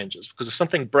radius of changes, because if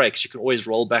something breaks, you can always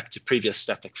roll back to previous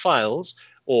static files,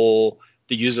 or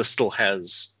the user still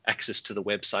has access to the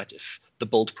website if the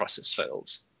build process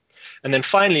fails. And then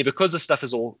finally, because the stuff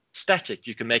is all static,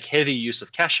 you can make heavy use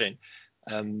of caching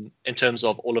in terms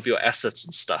of all of your assets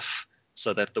and stuff,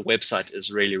 so that the website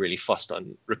is really, really fast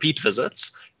on repeat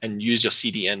visits, and use your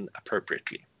CDN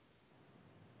appropriately.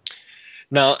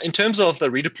 Now, in terms of the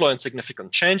redeploy and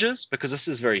significant changes, because this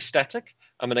is very static,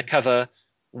 I'm going to cover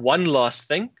one last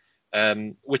thing,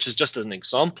 which is just an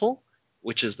example,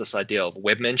 which is this idea of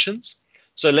web mentions.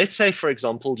 So let's say, for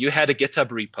example, you had a GitHub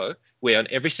repo where on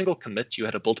every single commit, you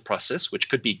had a build process, which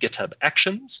could be GitHub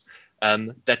Actions,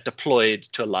 that deployed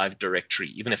to a live directory,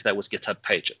 even if that was GitHub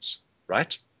Pages,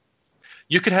 right?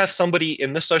 You could have somebody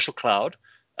in the social cloud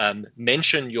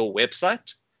mention your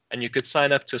website, and you could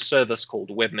sign up to a service called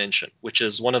Web Mention, which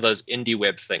is one of those indie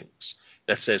web things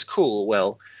that says, cool,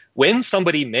 well, when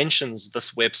somebody mentions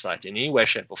this website in any way,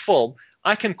 shape, or form,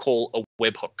 I can call a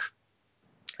webhook.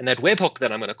 And that webhook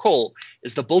that I'm going to call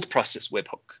is the build process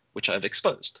webhook, which I've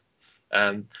exposed.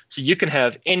 So you can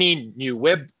have any new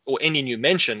web or any new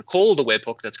mention call the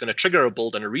webhook that's going to trigger a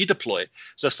build and a redeploy.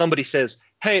 So if somebody says,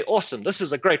 hey, awesome, this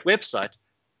is a great website,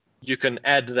 you can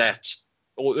add that,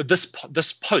 or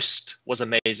this post was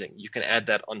amazing. You can add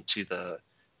that onto the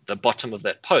bottom of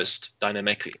that post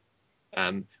dynamically,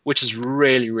 which is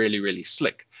really, really, really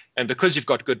slick. And because you've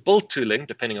got good build tooling,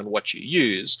 depending on what you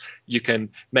use, you can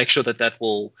make sure that that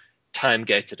will time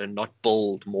gated and not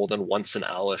build more than once an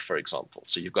hour, for example.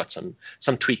 So you've got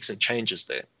some tweaks and changes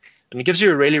there. And it gives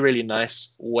you a really, really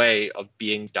nice way of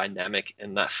being dynamic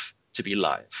enough to be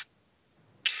live.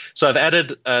 So I've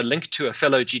added a link to a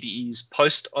fellow GDE's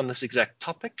post on this exact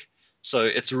topic. So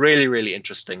it's really, really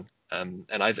interesting. And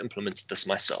I've implemented this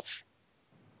myself.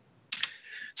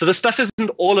 So this stuff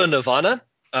isn't all a nirvana.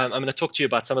 I'm going to talk to you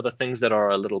about some of the things that are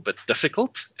a little bit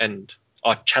difficult and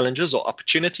are challenges or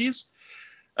opportunities.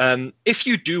 If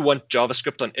you do want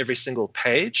JavaScript on every single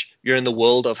page, you're in the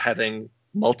world of having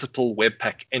multiple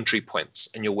Webpack entry points,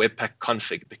 and your Webpack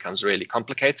config becomes really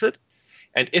complicated.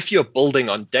 And if you're building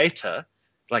on data,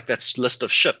 like that list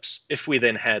of ships, if we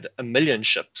then had 1 million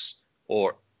ships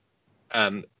or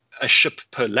a ship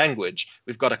per language,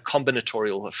 we've got a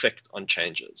combinatorial effect on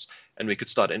changes. And we could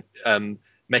start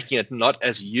making it not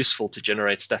as useful to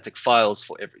generate static files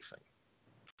for everything.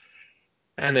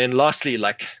 And then lastly,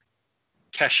 like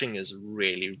caching is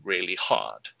really, really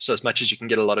hard. So as much as you can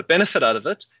get a lot of benefit out of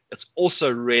it, it's also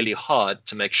really hard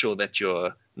to make sure that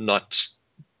you're not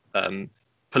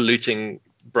polluting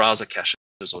browser caches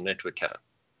or network cache.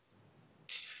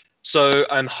 So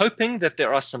I'm hoping that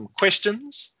there are some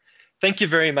questions. Thank you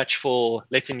very much for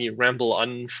letting me ramble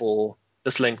on for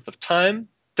this length of time.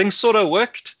 Things sort of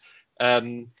worked.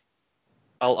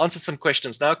 I'll answer some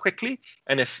questions now quickly.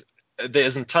 And if there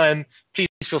isn't time, please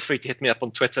feel free to hit me up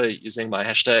on Twitter using my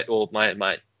hashtag or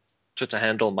my Twitter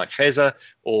handle, Mike Geyser,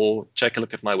 or take a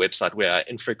look at my website where I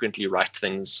infrequently write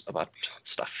things about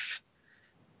stuff.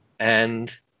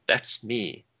 And that's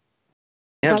me.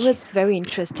 That was very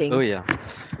interesting. Oh yeah.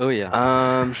 Oh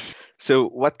yeah. So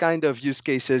what kind of use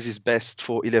cases is best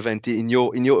for Eleventy in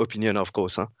your opinion, of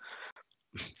course, huh?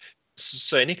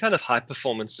 So any kind of high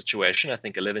performance situation, I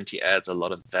think Eleventy adds a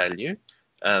lot of value.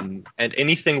 And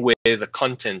anything where the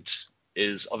content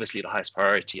is obviously the highest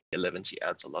priority, Eleventy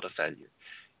adds a lot of value.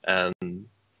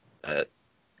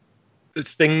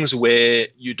 Things where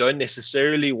you don't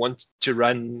necessarily want to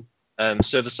run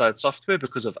server-side software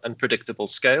because of unpredictable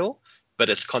scale, but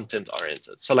it's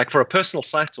content-oriented. So like for a personal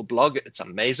site or blog, it's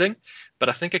amazing, but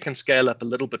I think it can scale up a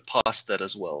little bit past that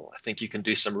as well. I think you can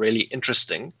do some really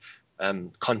interesting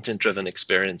content-driven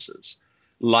experiences,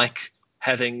 like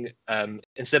having,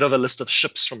 instead of a list of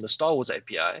ships from the Star Wars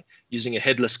API, using a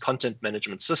headless content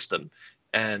management system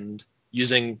and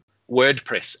using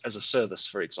WordPress as a service,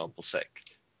 for example's sake,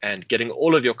 and getting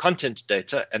all of your content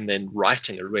data and then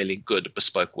writing a really good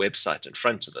bespoke website in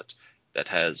front of it that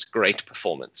has great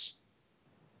performance.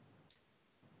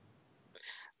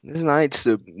 This is nice.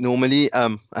 So normally,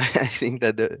 I think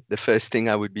that the first thing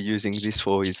I would be using this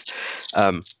for is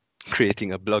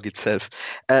creating a blog itself.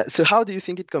 So how do you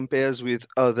think it compares with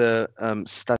other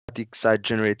static site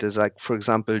generators, like, for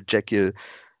example, Jekyll?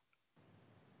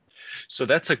 So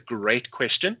that's a great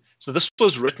question. So this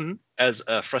was written as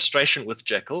a frustration with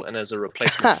Jekyll and as a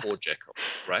replacement for Jekyll,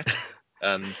 right?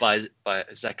 By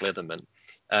Zach Leatherman.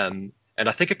 And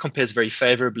I think it compares very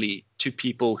favorably to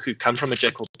people who come from a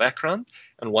Jekyll background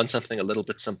and want something a little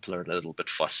bit simpler and a little bit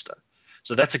faster.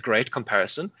 So that's a great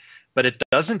comparison, but it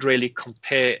doesn't really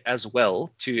compare as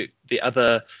well to the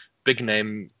other big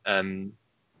name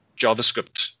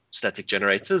JavaScript static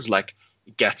generators like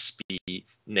Gatsby,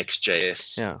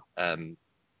 Next.js,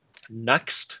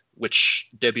 Nuxt, which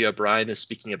Debbie O'Brien is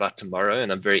speaking about tomorrow,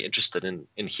 and I'm very interested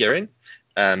in hearing,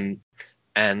 and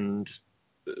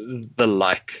the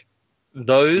like.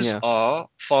 Those are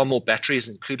far more batteries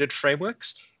included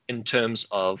frameworks in terms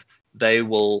of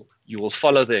you will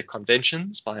follow their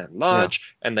conventions by and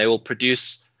large, and they will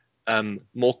produce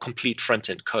more complete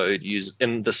front-end code used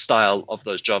in the style of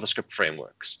those JavaScript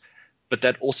frameworks. But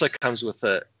that also comes with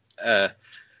a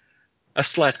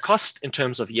slight cost in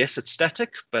terms of, yes, it's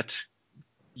static, but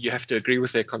you have to agree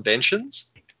with their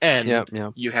conventions, and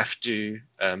you have to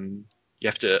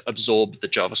absorb the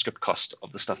JavaScript cost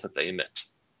of the stuff that they emit.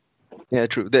 Yeah,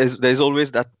 true. There's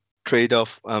always that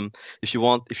trade-off. If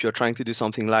you're trying to do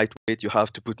something lightweight, you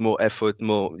have to put more effort,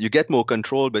 you get more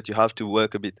control, but you have to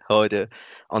work a bit harder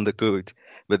on the code.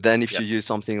 But then if you use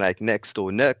something like Next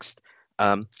or Next,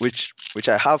 which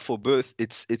I have for both,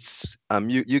 it's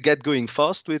you get going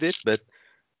fast with it, but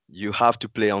you have to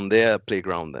play on their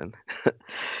playground then.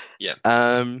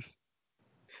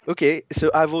 Okay,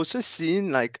 so I've also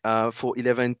seen like for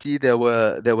Eleventy there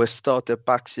were starter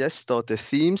packs, yes, starter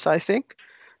themes, I think.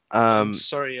 I'm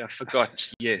sorry, I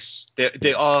forgot. Yes,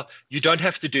 there are. You don't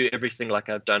have to do everything like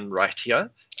I've done right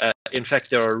here. In fact,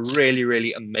 there are really,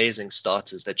 really amazing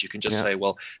starters that you can just say,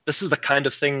 well, this is the kind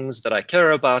of things that I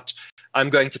care about. I'm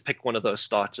going to pick one of those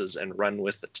starters and run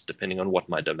with it, depending on what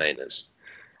my domain is.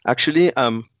 Actually,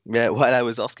 while I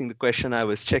was asking the question, I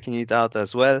was checking it out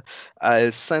as well.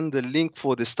 I'll send the link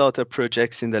for the starter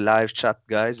projects in the live chat,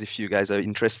 guys, if you guys are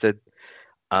interested.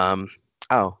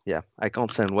 Oh, yeah, I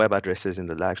can't send web addresses in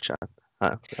the live chat.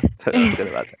 I forgot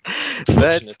about that.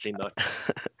 Fortunately not.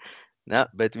 No,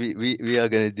 but we are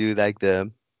going to do like the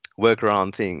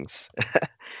workaround things.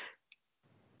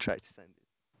 Try to send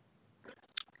it.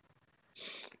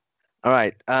 All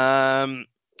right.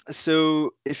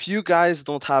 So if you guys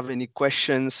don't have any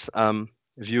questions,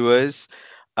 viewers,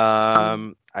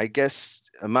 I guess,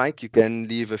 Mike, you can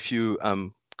leave a few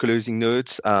closing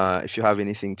notes if you have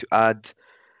anything to add.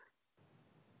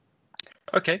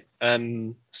 Okay.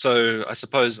 So I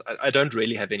suppose I don't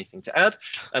really have anything to add,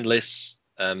 unless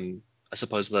I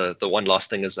suppose the one last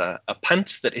thing is a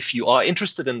punt that if you are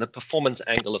interested in the performance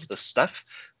angle of this stuff,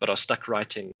 but are stuck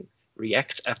writing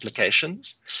React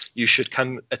applications, you should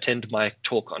come attend my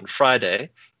talk on Friday,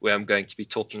 where I'm going to be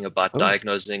talking about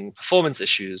diagnosing performance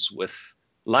issues with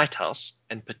Lighthouse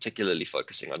and particularly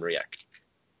focusing on React.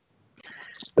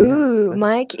 Ooh,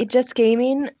 Mike, it just came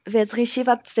in. There's Rishi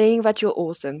saying that you're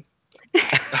awesome.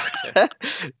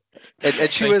 And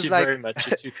she was like, very much.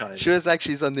 You're too kind. She was like,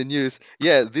 she's on the news.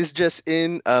 Yeah, this just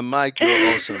in, Mike, you're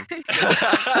awesome.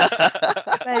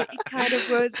 Well, it kind of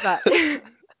was that.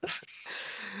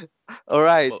 All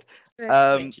right. Well,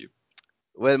 thank you.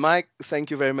 Well, Mike, thank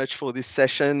you very much for this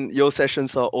session. Your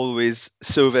sessions are always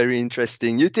so very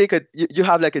interesting. You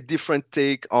have like a different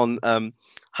take on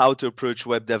how to approach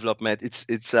web development.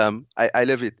 I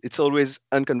love it. It's always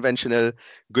unconventional,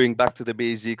 going back to the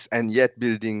basics and yet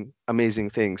building amazing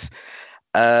things.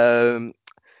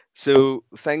 So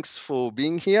thanks for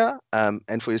being here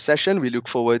and for your session. We look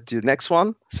forward to the next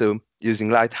one. So using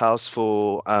Lighthouse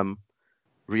for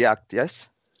React, yes?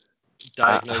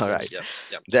 Diagnosing, all right.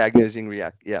 Yeah. Diagnosing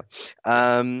React, yeah.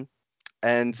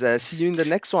 And see you in the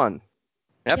next one.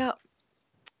 Yep. Yeah.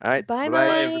 All right. Bye,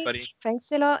 Bye, everybody.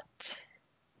 Thanks a lot.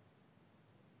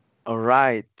 All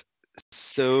right.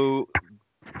 So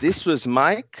this was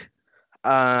Mike.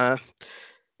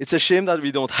 It's a shame that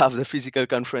we don't have the physical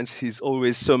conference. He's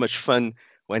always so much fun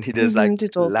when he does like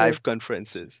live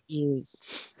conferences. Yes.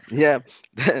 Yeah.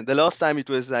 The last time it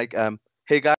was like,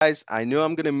 hey guys, I know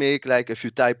I'm gonna make like a few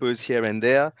typos here and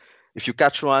there. If you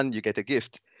catch one, you get a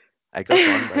gift. I got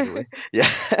one, by the way. Yeah,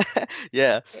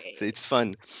 yeah. So it's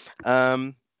fun.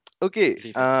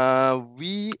 Okay,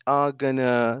 we are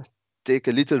gonna take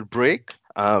a little break,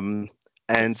 and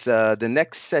the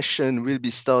next session will be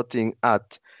starting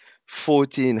at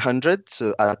 1400,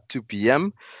 so at 2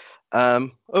 p.m.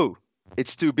 Oh,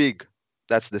 it's too big.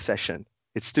 That's the session.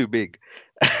 It's too big.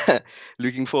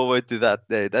 Looking forward to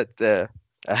that.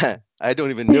 I don't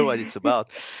even know what it's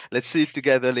about. Let's see it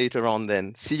together later on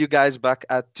then. See you guys back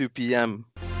at 2 p.m.